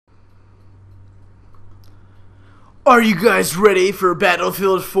Are you guys ready for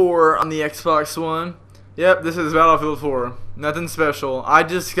Battlefield 4 on the Xbox One? Yep, this is Battlefield 4. Nothing special. I'm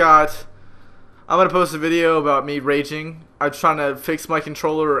gonna post a video about me raging. I'm trying to fix my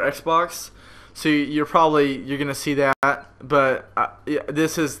controller or Xbox, so you're gonna see that. But yeah,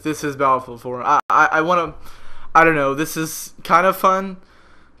 this is Battlefield 4. I don't know. This is kind of fun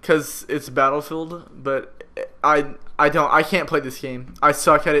because it's Battlefield, but I can't play this game. I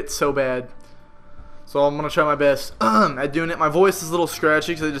suck at it so bad. So I'm going to try my best at doing it. My voice is a little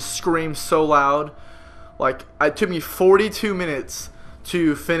scratchy because I just scream so loud. Like, it took me 42 minutes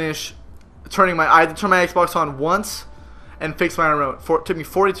to finish I had to turn my Xbox on once and fix my remote. It took me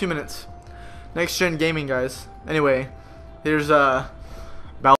 42 minutes. Next gen gaming, guys. Anyway, here's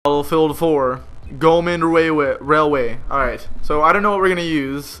Battlefield 4. Goldman Railway. Alright, so I don't know what we're going to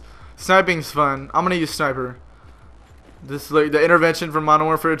use. Sniping's fun. I'm going to use Sniper. This is like the intervention from Modern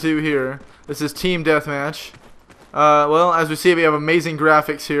Warfare 2 here. This is Team Deathmatch. Well, as we see, we have amazing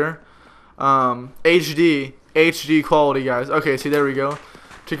graphics here. HD quality, guys. Okay, see, there we go.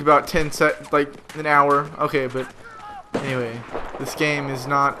 Took about like an hour. Okay, but anyway, this game is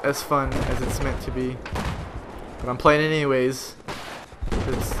not as fun as it's meant to be. But I'm playing it anyways.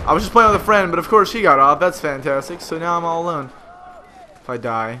 I was just playing with a friend, but of course he got off. That's fantastic. So now I'm all alone. If I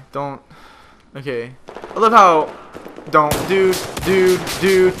die, don't. Okay. I love how. Don't, dude.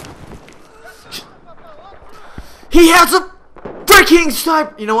 He has a freaking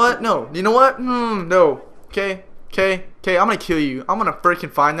sniper. You know what? No. You know what? No. Okay. I'm gonna kill you. I'm gonna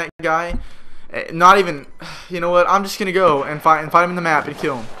freaking find that guy. Not even. You know what? I'm just gonna go and find him in the map and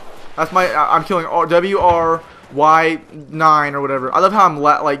kill him. That's I'm killing WRY9 or whatever. I love how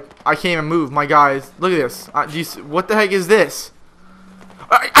like I can't even move. My guys, look at this. What the heck is this?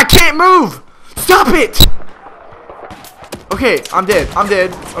 I can't move. Stop it. Okay, I'm dead.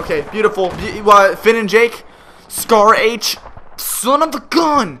 Okay, beautiful. Finn and Jake, Scar H, son of a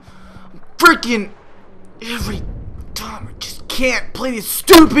gun. Freaking every time I just can't play this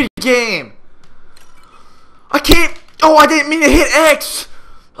stupid game. I can't. Oh, I didn't mean to hit X.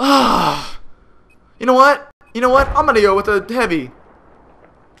 Ah. You know what? I'm gonna go with a heavy.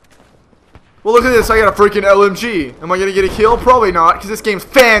 Well, look at this. I got a freaking LMG. Am I gonna get a kill? Probably not, because this game's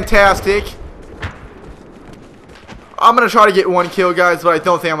fantastic. I'm gonna try to get one kill, guys, but I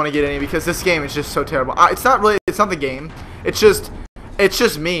don't think I'm gonna get any because this game is just so terrible. It's not the game. It's just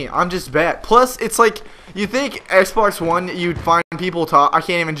me. I'm just bad. Plus, it's like you think Xbox One, you'd find people talk. I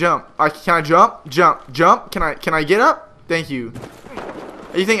can't even jump. Can I jump? Jump. Can I get up? Thank you.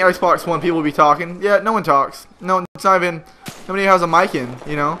 You think Xbox One people would be talking? Yeah, no one talks. No, it's not even. Nobody has a mic in.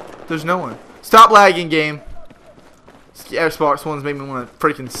 You know, there's no one. Stop lagging, game. Xbox One's made me want to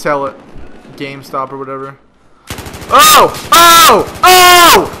freaking sell it. GameStop or whatever. Oh!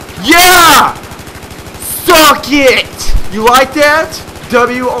 Yeah! Suck it! You like that?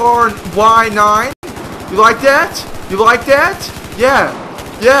 WRY9? You like that?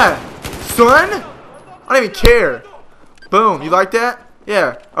 Yeah. Son? I don't even care. Boom. You like that?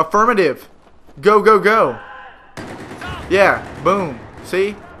 Yeah. Affirmative. Go. Yeah. Boom.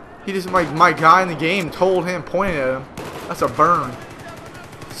 See? He just, my guy in the game told him, pointed at him. That's a burn.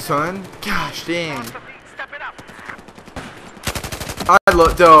 Son? Gosh dang.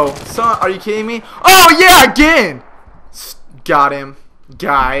 Though, son, are you kidding me? Oh yeah, again! Got him,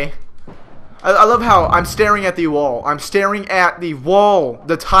 guy. I love how I'm staring at the wall.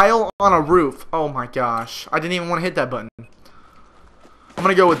 The tile on a roof. Oh my gosh, I didn't even want to hit that button. I'm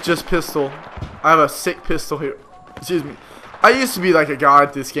gonna go with just pistol. I have a sick pistol here. Excuse me. I used to be like a god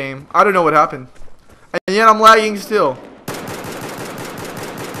at this game. I don't know what happened, and yet I'm lagging still.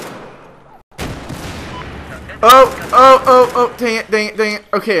 Oh, dang it.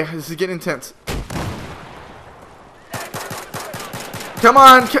 Okay, this is getting intense. Come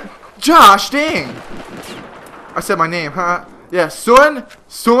on, Josh, dang. I said my name, huh? Yeah, son. I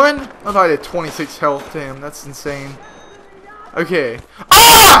thought I did 26 health. Damn, that's insane. Okay.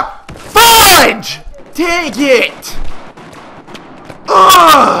 Ah! Fudge! Dang it!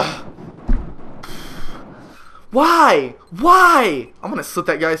 Ugh! Why? I'm gonna slit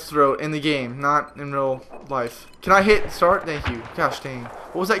that guy's throat in the game, not in real life. Can I hit start? Thank you. Gosh dang.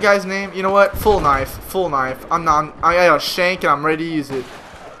 What was that guy's name? You know what? Full knife. I got a shank and I'm ready to use it.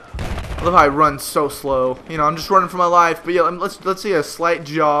 I love how I run so slow. You know, I'm just running for my life. But yeah, let's see a slight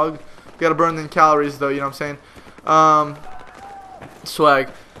jog. Gotta burn them calories though. You know what I'm saying? Swag.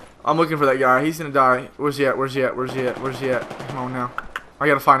 I'm looking for that guy. He's gonna die. Where's he at? Come on now. I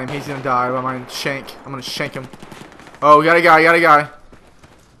gotta find him. He's gonna die by my shank. I'm gonna shank him. Oh, got a guy.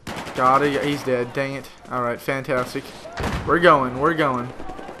 He's dead. Dang it. Alright, fantastic. We're going.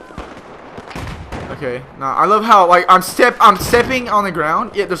 Okay. No, I love how like I'm stepping on the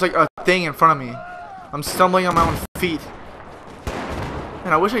ground. Yeah, there's like a thing in front of me. I'm stumbling on my own feet.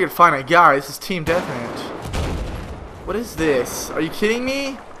 Man, I wish I could find a guy. This is team deathmatch. What is this? Are you kidding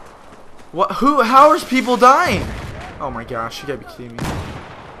me? What? Who? How are people dying? Oh my gosh! You gotta be kidding me.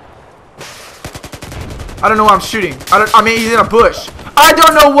 I don't know what I'm shooting. I mean, he's in a bush. I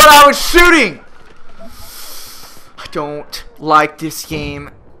don't know what I was shooting. I don't like this game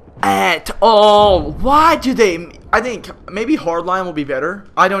at all. Why do they? I think maybe hardline will be better.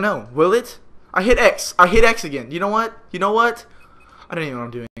 I don't know. Will it? I hit X. I hit X again. You know what? You know what? I don't even know what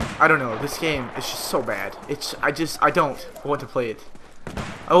I'm doing. I don't know. This game is just so bad. I don't want to play it.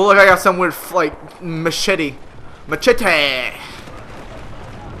 Oh look, I got some weird like machete. Machete.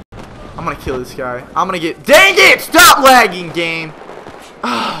 I'm gonna kill this guy. I'm gonna get. Dang it! Stop lagging, game.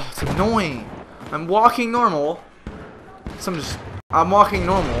 Ah, it's annoying. I'm walking normal. I'm walking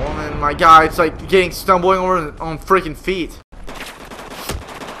normal, and my guy, it's like stumbling over on freaking feet.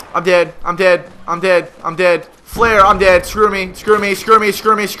 I'm dead. I'm dead. I'm dead. I'm dead. Flare, I'm dead. Screw me. Screw me. Screw me.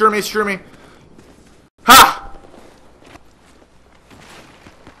 Screw me. Screw me. Screw me. Ha!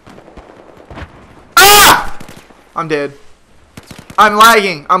 Ah! I'm dead. I'm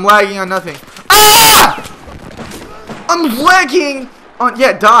lagging. I'm lagging on nothing. Ah! I'm lagging on.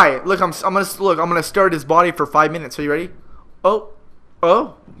 Yeah, die. Look, I'm gonna start his body for 5 minutes. Are you ready?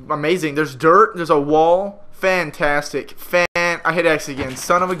 Oh, amazing. There's dirt. There's a wall. Fantastic. I hit X again.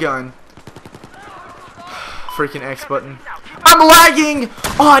 Son of a gun. Freaking X button. I'm lagging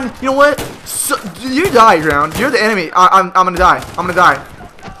on. You know what? So, you die, ground. You're the enemy. I'm gonna die. I'm gonna die.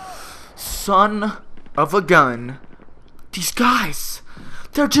 Son of a gun. These guys,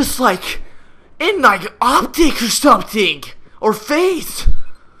 they're just like in like optic or something or face.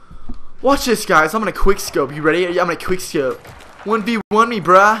 Watch this, guys. I'm gonna quick scope. You ready? I'm gonna quick scope. 1v1 me,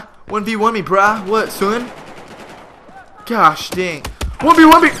 bruh. 1v1 me, bruh. What, son? Gosh dang.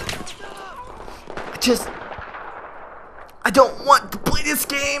 1v1 me. I don't want to play this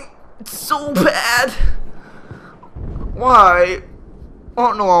game. It's so bad. Why? I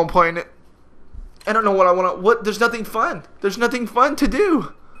don't know why I'm playing it. I don't know what I want to. What? There's nothing fun. There's nothing fun to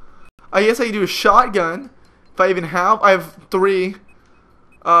do. I guess I can do a shotgun. If I even have. I have 3. Do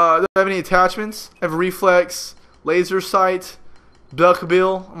I have any attachments? I have reflex, laser sight,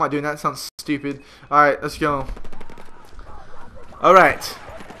 duckbill. I'm not doing that. It sounds stupid. Alright, let's go. Alright.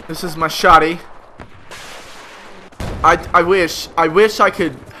 This is my shotty. I wish I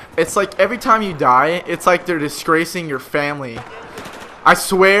could. It's like every time you die, it's like they're disgracing your family. I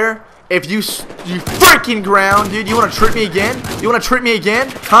swear, if you freaking ground, dude, you want to trip me again? You want to trip me again?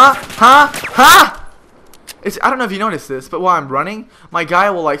 Huh? I don't know if you noticed this, but while I'm running, my guy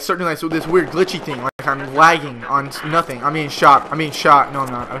will like start doing like this weird glitchy thing, like I'm lagging on nothing. I'm being shot. No,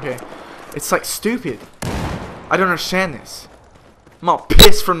 I'm not. Okay, it's like stupid. I don't understand this. I'm all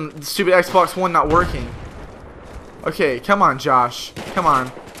pissed from the stupid Xbox One not working. Okay, come on, Josh. Come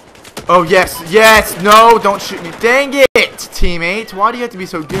on. Oh, yes. Yes. No, don't shoot me. Dang it, teammate. Why do you have to be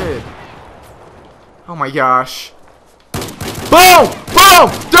so good? Oh, my gosh. Boom!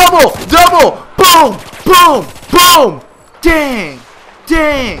 Boom! Double! Boom! Boom! Boom! Dang!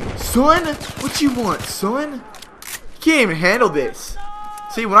 Son? What you want, son? You can't even handle this.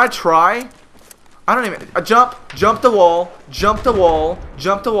 See, when I try, I don't even... Jump the wall,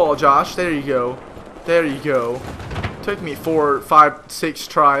 Josh. There you go. Took me 4, 5, 6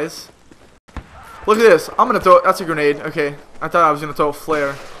 tries. Look at this. I'm gonna throw it. That's a grenade. Okay. I thought I was gonna throw a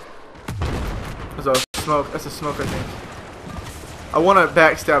flare. There's a smoke. That's a smoke, I think. I wanna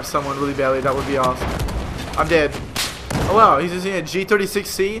backstab someone really badly. That would be awesome. I'm dead. Oh wow, he's using a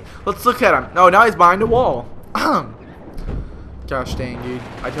G36C. Let's look at him. No, now he's behind a wall. Gosh dang, dude.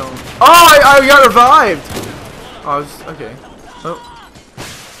 I don't. Oh, I got revived. Oh, okay. Oh.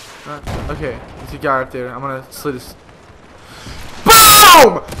 Okay. There's a guy up there. I'm gonna slit his.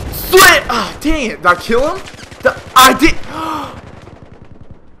 Boom! Slit! Oh, dang it. Did I kill him? I did.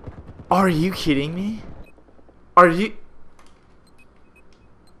 Are you kidding me?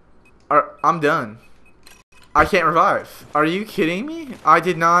 I'm done. I can't revive. Are you kidding me? I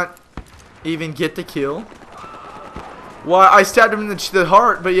did not even get the kill. Well, I stabbed him in the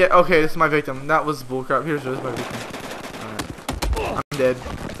heart, but yeah, okay, this is my victim. That was bullcrap. Here's my victim. Alright. I'm dead.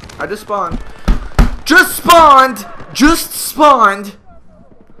 I just spawned. Just spawned.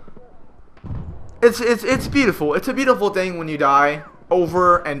 It's beautiful. It's a beautiful thing when you die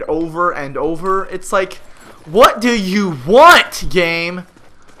over and over and over. It's like, what do you want, game?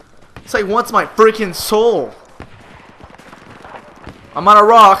 It's like, what's my freaking soul? I'm on a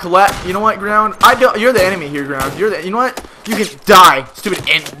rock. You know what, ground? You're the enemy here, ground. You know what? You can die,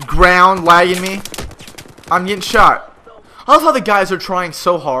 stupid ground lagging me. I'm getting shot. I love how the guys are trying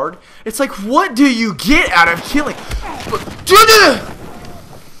so hard. It's like, what do you get out of killing?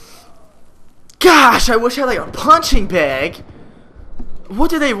 Gosh, I wish I had like a punching bag. What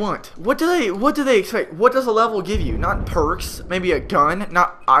do they want? What do they expect? What does a level give you? Not perks, maybe a gun?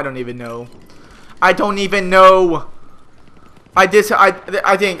 Not, I don't even know. I don't even know. I think, I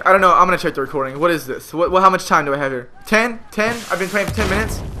don't know, I'm gonna check the recording. What is this? How much time do I have here? 10? 10? I've been playing for 10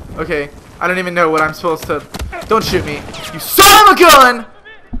 minutes? Okay, I don't even know what I'm supposed to. Don't shoot me, you son of a gun!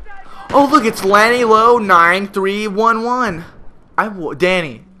 Oh look, it's Lanny Low 9311.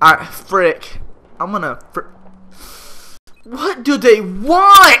 Danny, frick. I'm gonna what do they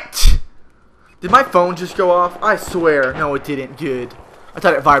want? Did my phone just go off? I swear, no it didn't. Good. I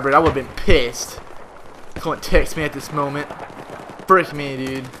thought it vibrated. I would have been pissed. Don't text me at this moment. Frick me,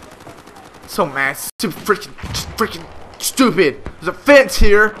 dude. So mad. Freaking stupid. There's a fence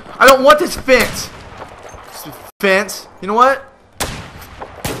here. I don't want this fence. Fence. You know what?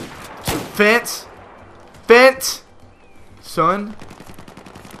 Fence. Fence. Son.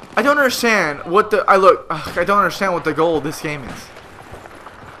 I don't understand what the. I don't understand what the goal of this game is.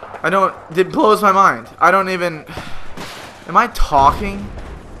 It blows my mind. I don't even. Am I talking?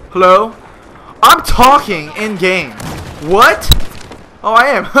 Hello? I'm talking in game. What? Oh, I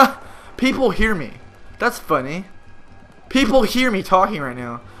am. People hear me. That's funny. People hear me talking right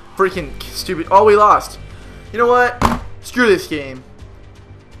now. Freaking stupid. Oh, we lost. You know what? Screw this game.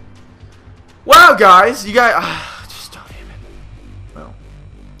 Wow, guys. You guys. Just don't even. Well,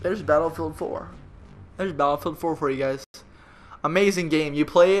 there's Battlefield 4. There's Battlefield 4 for you guys. Amazing game. You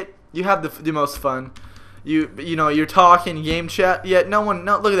play it, you have the most fun. You know, you're talking game chat, yet no one.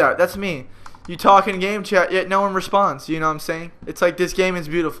 No, look at that. That's me. You talk in game chat, yet no one responds. You know what I'm saying? It's like this game is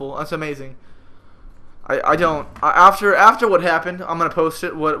beautiful. That's amazing. After what happened, I'm gonna post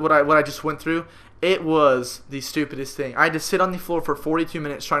it. What I just went through. It was the stupidest thing. I had to sit on the floor for 42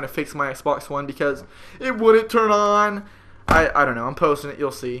 minutes trying to fix my Xbox One because it wouldn't turn on. I don't know. I'm posting it.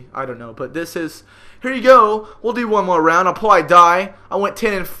 You'll see. I don't know. But this is. Here you go. We'll do one more round. I'll probably die. I went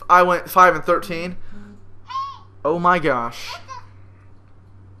 5 and 13. Oh my gosh.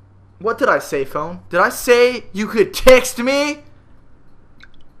 What did I say, phone? Did I say you could text me?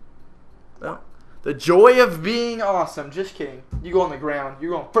 Well, the joy of being awesome. Just kidding. You go on the ground. You're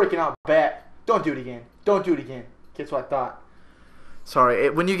going freaking out back. Don't do it again. Don't do it again. Guess what I thought. Sorry.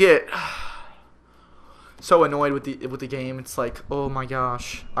 When you get so annoyed with the game, it's like, oh my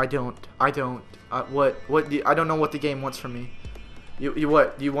gosh. I don't I don't know what the game wants from me. You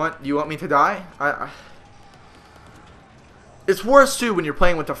want me to die? It's worse too when you're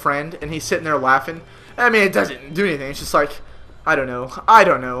playing with a friend and he's sitting there laughing. I mean, it doesn't do anything. It's just like, I don't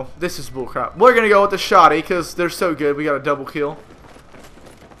know. This is bullcrap. We're gonna go with the shotty because they're so good. We got a double kill.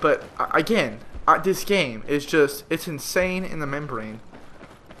 But again, this game is just—it's insane in the membrane.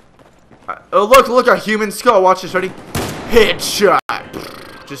 Oh look, a human skull. Watch this. Ready? Headshot.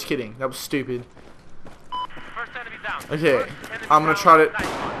 Just kidding. That was stupid. Okay, I'm gonna try to.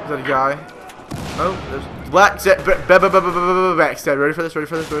 Is that a guy? Oh, there's backstab. Ready for this? Ready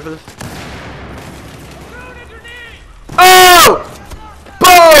for this? Ready for this? Oh!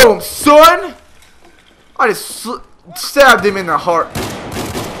 Boom, son! I just stabbed him in the heart.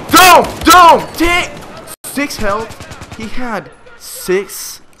 Don't! 6 health. He had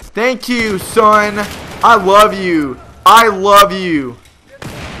 6. Thank you, son. I love you. I love you.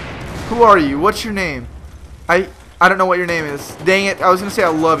 Who are you? What's your name? I don't know what your name is. Dang it! I was gonna say I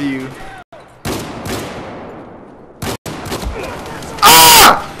love you.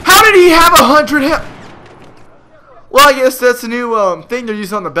 How did he have 100 health? Well, I guess that's a new thing they're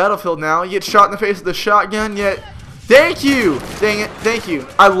using on the battlefield now. You get shot in the face with a shotgun, yet. Thank you! Dang it, thank you.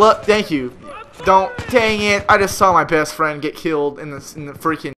 Thank you. Dang it. I just saw my best friend get killed in the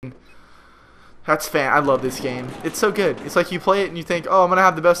freaking. That's fan. I love this game. It's so good. It's like you play it and you think, oh, I'm going to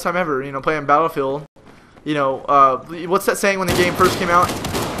have the best time ever, you know, playing Battlefield. You know, what's that saying when the game first came out?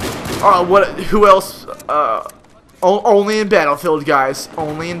 Who else? Only in Battlefield, guys.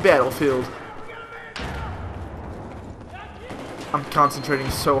 Only in Battlefield. I'm concentrating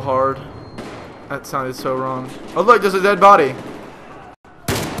so hard. That sounded so wrong. Oh look, there's a dead body.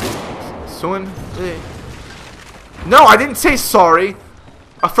 Someone. No, I didn't say sorry.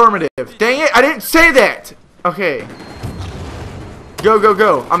 Affirmative. Dang it, I didn't say that. Okay.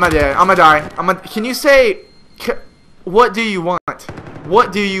 Go. I'm gonna die. Can you say? What do you want?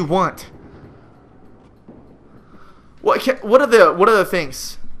 What do you want? What are the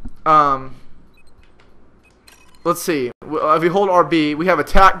things? Let's see. If we hold RB, we have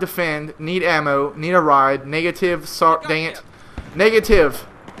attack, defend, need ammo, need a ride, negative. Dang it, negative.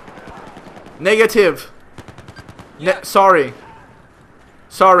 Sorry.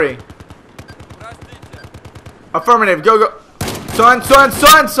 Sorry. Affirmative. Go, go. Son.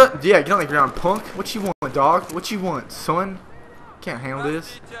 Yeah, get on the ground, punk. What you want, dog? What you want, son? Can't handle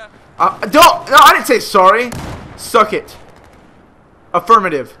this. Don't. No, I didn't say sorry. Suck it.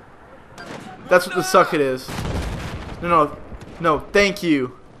 Affirmative. That's what the suck it is. No. Thank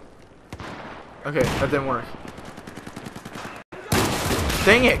you. Okay, that didn't work.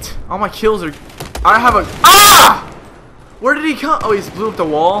 Dang it. All my kills are... I have a... Ah! Where did he come? Oh, he's blew up the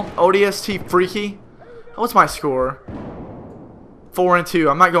wall. ODST freaky. What's my score? 4-2.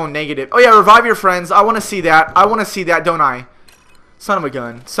 I'm not going negative. Oh, yeah, revive your friends. I want to see that. I want to see that, don't I? Son of a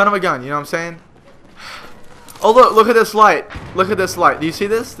gun. Son of a gun. You know what I'm saying? Oh, look at this light. Look at this light. Do you see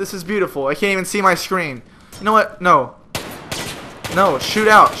this? This is beautiful. I can't even see my screen. You know what? No. No, shoot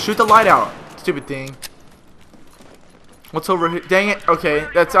out. Shoot the light out. Stupid thing. What's over here? Dang it. Okay,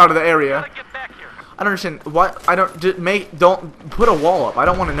 that's out of the area. I don't understand. What? I don't don't put a wall up. I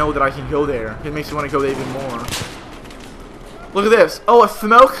don't want to know that I can go there. It makes me want to go there even more. Look at this. Oh, a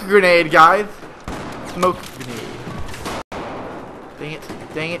smoke grenade, guys. Smoke grenade. Dang it.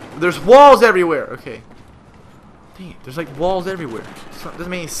 Dang it. There's walls everywhere. Okay. Dang it. There's like walls everywhere. It doesn't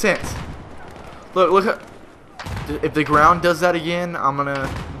make any sense. Look at... If the ground does that again, I'm gonna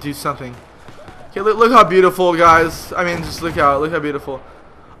do something. Okay, look how beautiful, guys. I mean, just look how beautiful.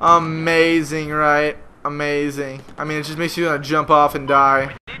 Amazing, right? Amazing. I mean, it just makes you want to jump off and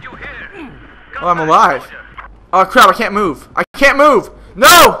die. Oh, I'm alive. Oh crap! I can't move. I can't move.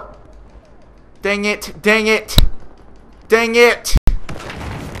 No! Dang it! Dang it! Dang it!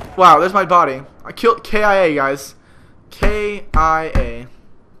 Wow, there's my body. I killed KIA, guys. KIA.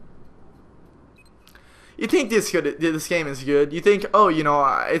 You think this game is good? You think, oh, you know,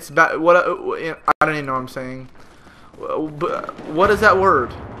 it's bad. What? I don't even know what I'm saying. What is that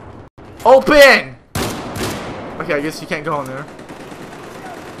word? Open. Okay, I guess you can't go in there.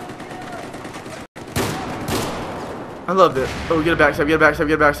 I love it. Oh, get a backstab, get a backstab,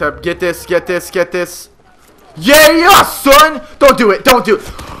 get a backstab. Get this, get this, get this. Yeah, son! Don't do it, don't do it.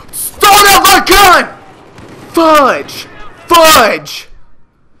 Stole out my gun! Fudge! Fudge!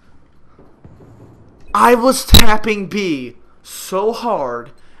 I was tapping B so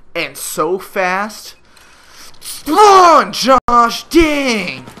hard and so fast. Come on, Josh!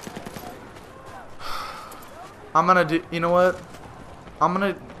 Dang! I'm gonna do. You know what? I'm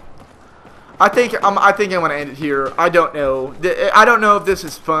gonna. I think I'm gonna end it here. I don't know. I don't know if this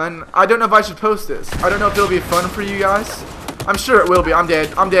is fun. I don't know if I should post this. I don't know if it'll be fun for you guys. I'm sure it will be. I'm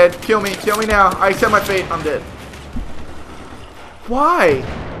dead. I'm dead. Kill me. Kill me now. I accept my fate. I'm dead. Why?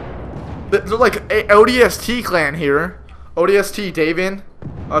 They're like a ODST clan here. ODST Davin.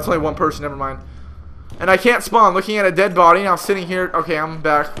 Oh, that's only one person. Never mind. And I can't spawn. Looking at a dead body. Now sitting here. Okay, I'm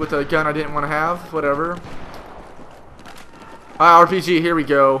back with a gun I didn't want to have. Whatever. RPG, here we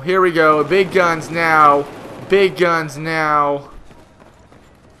go. Here we go. Big guns now. Big guns now.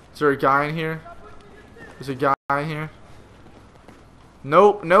 Is there a guy in here? There's a guy in here.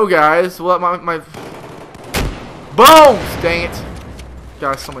 Nope. No guys. Well, my boom! Dang it.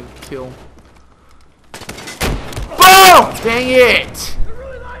 Guys, someone kill. Boom! Dang it.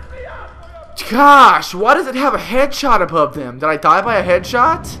 Gosh, why does it have a headshot above them? Did I die by a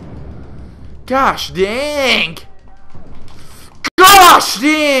headshot? Gosh, dang. Gosh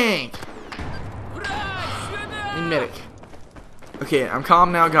dang! Medic. Okay, I'm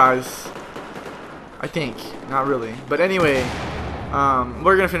calm now, guys. I think. Not really. But anyway,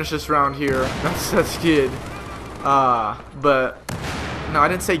 we're gonna finish this round here. That's good. But no, I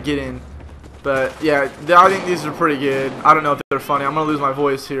didn't say get in. But yeah, I think these are pretty good. I don't know if they're funny. I'm gonna lose my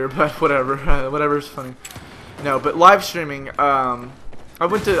voice here, but whatever. Whatever's funny. No, but live streaming. I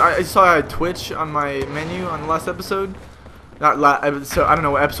saw I had Twitch on my menu on the last episode. So I don't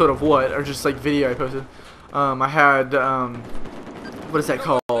know what episode of what, or just like video I posted. I had what is that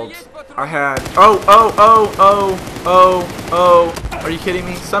called? I had are you kidding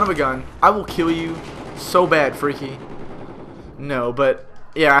me? Son of a gun. I will kill you so bad, freaky. No, but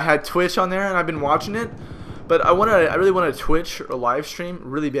yeah, I had Twitch on there and I've been watching it. But I really wanted to Twitch or live stream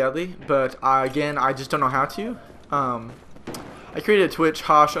really badly, but again, I just don't know how to. I created a Twitch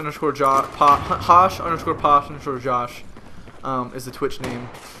Hosh underscore Josh is the Twitch name,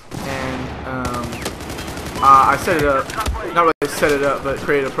 and I set it up, not really set it up, but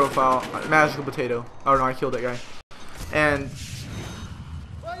created a profile. Magical Potato. Oh no, I killed that guy. And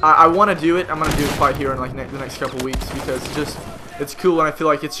I want to do it. I'm gonna do it quite here in like the next couple weeks because it's cool and I feel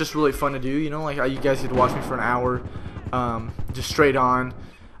like it's just really fun to do. You know, like you guys get to watch me for an hour, just straight on,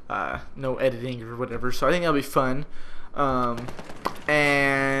 no editing or whatever. So I think that'll be fun.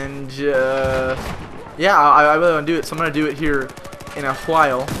 Yeah, yeah, I really want to do it, so I'm gonna do it here in a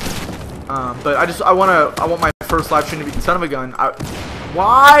while. But I want my first live stream to be son of a gun.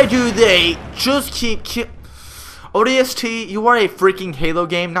 Why do they just keep ODST? You are a freaking Halo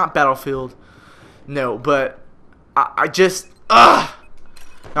game, not Battlefield. No, but I just I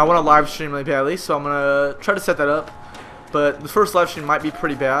want to live stream really badly, so I'm gonna try to set that up. But the first live stream might be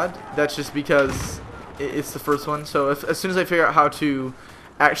pretty bad. That's just because it's the first one. So as soon as I figure out how to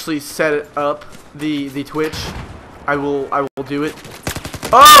actually set it up, the Twitch, I will do it.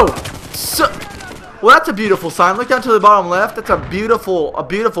 Oh, well, that's a beautiful sign. Look down to the bottom left. That's a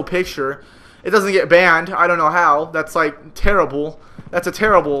beautiful picture. It doesn't get banned. I don't know how. That's like terrible. That's a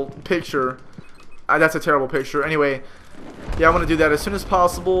terrible picture. That's a terrible picture. Anyway, yeah, I want to do that as soon as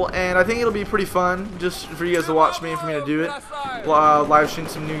possible, and I think it'll be pretty fun just for you guys to watch me and for me to do it. Live stream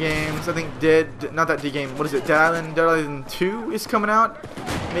some new games. I think not that D game. What is it? Dead Island 2 is coming out.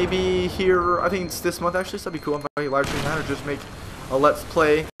 Maybe here. I think it's this month actually. So that'd be cool if I live stream that, or just make a let's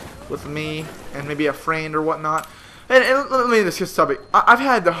play with me and maybe a friend or whatnot. And let me discuss the topic. I've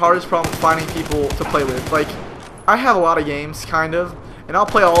had the hardest problem finding people to play with. Like, I have a lot of games, kind of, and I'll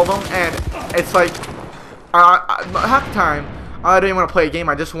play all of them, and it's like half the time I don't even want to play a game.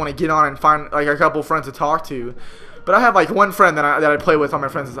 I just want to get on and find like a couple friends to talk to. But I have like one friend that I play with on my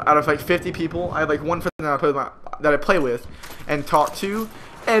friends. Out of like 50 people, I have like one friend that I play with and talk to,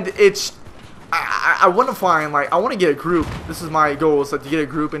 and it's I want to find, like, I want to get a group. This is my goal, is like to get a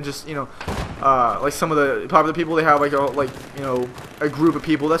group and just, you know, like some of the popular people, they have like you know, a group of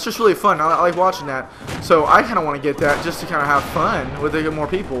people. That's just really fun. I like watching that. So I kind of want to get that just to kind of have fun with more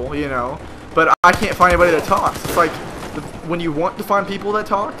people, you know. But I can't find anybody that talks. It's like when you want to find people that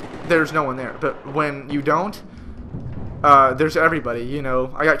talk, there's no one there. But when you don't, there's everybody, you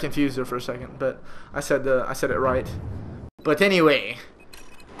know. I got confused there for a second, but I said it right. But anyway,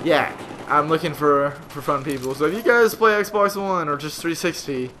 yeah, I'm looking for fun people. So if you guys play Xbox One or just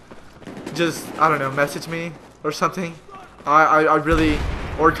 360, just, I don't know, message me or something. I really,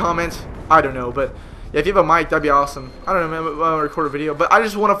 or comment, I don't know. But yeah, if you have a mic, that'd be awesome. I don't know, maybe I'll record a video. But I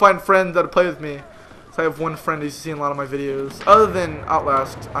just want to find friends that'll play with me. So I have one friend who's seen a lot of my videos. Other than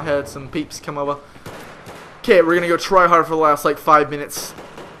Outlast, I had some peeps come over. Okay, we're gonna go try hard for the last like 5 minutes.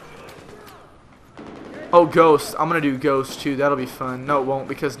 Oh, Ghost. I'm gonna do Ghost too. That'll be fun. No, it won't,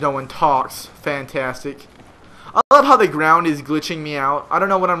 because no one talks. Fantastic. I love how the ground is glitching me out. I don't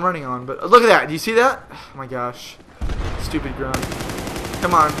know what I'm running on, but look at that. Do you see that? Oh my gosh. Stupid ground.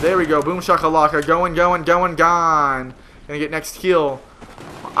 Come on. There we go. Boom shakalaka. Going, gone. Gonna get next kill.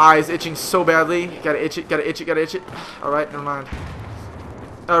 My eyes itching so badly. Gotta itch it. Alright, never mind.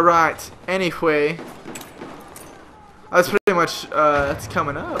 Alright. Anyway. That's pretty much, that's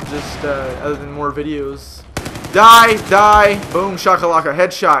coming up, just, other than more videos. Die, boom, shakalaka,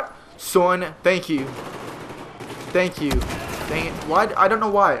 headshot, son, thank you. Dang it, why, I don't know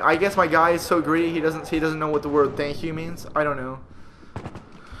why, I guess my guy is so greedy, he doesn't know what the word thank you means, I don't know.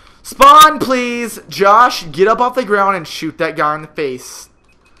 Spawn, please, Josh, get up off the ground and shoot that guy in the face.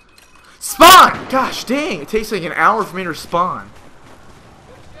 Spawn, gosh dang, it takes like an hour for me to spawn.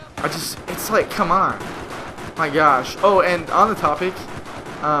 It's like, come on. My gosh. Oh, and on the topic,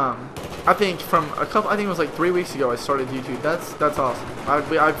 I think I think it was like 3 weeks ago I started YouTube. That's awesome.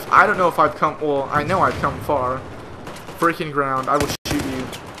 I don't know if I've come, well, I know I've come far. Freaking ground, I will shoot you.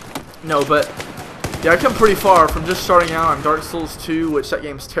 No, but yeah, I've come pretty far from just starting out on Dark Souls 2, which that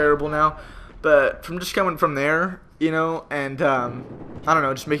game's terrible now. But from just coming from there, you know, and I don't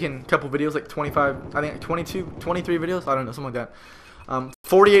know, just making a couple videos, like 25, I think 22, 23 videos, I don't know, something like that.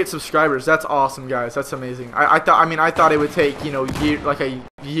 48 subscribers. That's awesome, guys. That's amazing. I thought it would take, you know,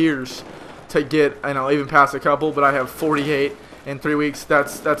 years to get, you know, even past a couple, but I have 48 in 3 weeks.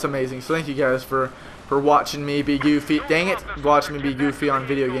 That's amazing. So thank you guys for watching me be goofy. Dang it, watching me be goofy on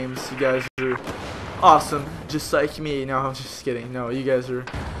video games. You guys are awesome, just like me. No, I'm just kidding. No, you guys are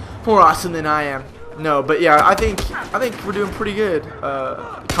more awesome than I am. No, but yeah, I think we're doing pretty good.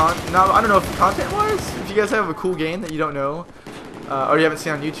 I don't know if content-wise, if you guys have a cool game that you don't know, or you haven't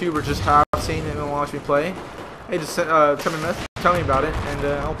seen on YouTube, or just have seen it and watch me play, hey, just tell me about it, and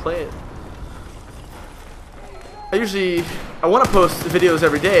I'll play it. I want to post videos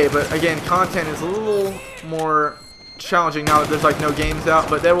every day, but again, content is a little more challenging now that there's like no games out.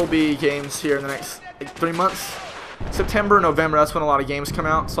 But there will be games here in the next like 3 months. September, November, that's when a lot of games come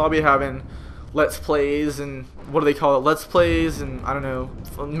out. So I'll be having Let's Plays and what do they call it? Let's Plays and I don't know,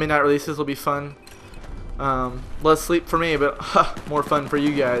 midnight releases will be fun. Less sleep for me, but more fun for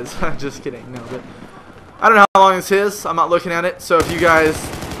you guys. Just kidding. No, but I don't know how long this is. I'm not looking at it. So if you guys,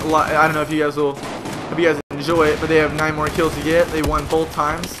 I don't know if you guys enjoy it, but they have 9 more kills to get. They won both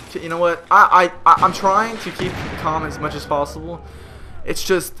times. You know what? I'm trying to keep calm as much as possible. It's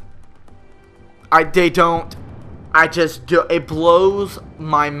just, it blows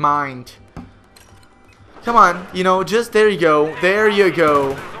my mind. Come on, you know, just there you go. There you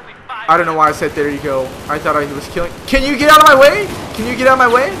go. I don't know why I said there you go. I thought I was killing. Can you get out of my way? Can you get out of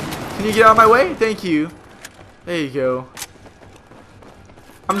my way? Can you get out of my way? Thank you. There you go.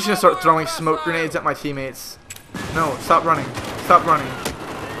 I'm just gonna start throwing smoke grenades at my teammates. No, stop running. Stop running.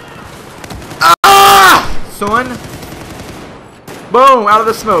 Ah! Son. Boom! Out of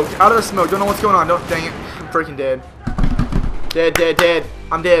the smoke. Out of the smoke. Don't know what's going on. Don't. Dang it. I'm freaking dead. Dead, dead, dead.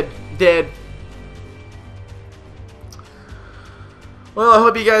 I'm dead. Dead. Well, I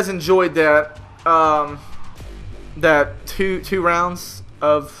hope you guys enjoyed that. That two rounds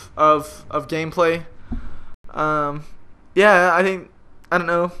of gameplay. Yeah, I don't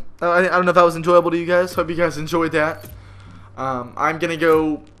know. I don't know if that was enjoyable to you guys. Hope you guys enjoyed that. I'm gonna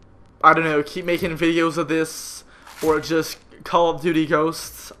go, I don't know, keep making videos of this, or just Call of Duty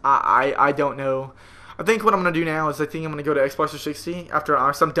Ghosts. I don't know. I think what I'm gonna do now is I think I'm gonna go to Xbox 360 after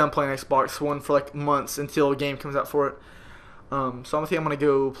I'm done playing Xbox One for like months until a game comes out for it. So I'm gonna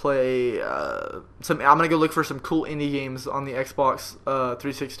go play I'm gonna go look for some cool indie games on the Xbox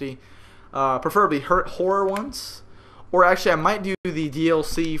 360, preferably horror ones, or actually I might do the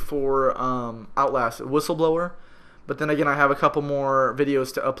DLC for Outlast Whistleblower. But then again, I have a couple more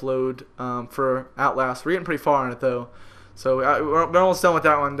videos to upload for Outlast. We're getting pretty far in it though, so we're almost done with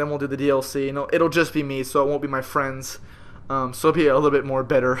that one. Then we'll do the DLC, and it'll just be me, so it won't be my friends. So it'll be a little bit more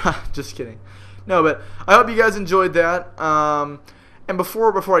better. Just kidding. No, but I hope you guys enjoyed that. And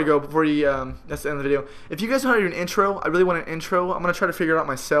before that's the end of the video. If you guys know how to do an intro, I really want an intro. I'm gonna try to figure it out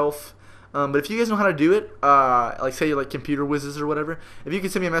myself. But if you guys know how to do it, like say you're like computer whizzes or whatever, if you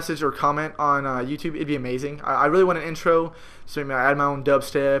could send me a message or comment on YouTube, it'd be amazing. I really want an intro, so maybe I add my own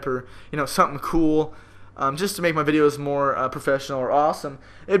dubstep or something cool, just to make my videos more professional or awesome.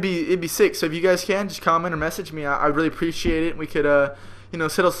 It'd be sick. So if you guys can, just comment or message me. I really appreciate it. We could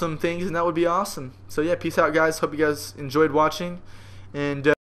settle some things, and that would be awesome. So yeah, peace out, guys. Hope you guys enjoyed watching, and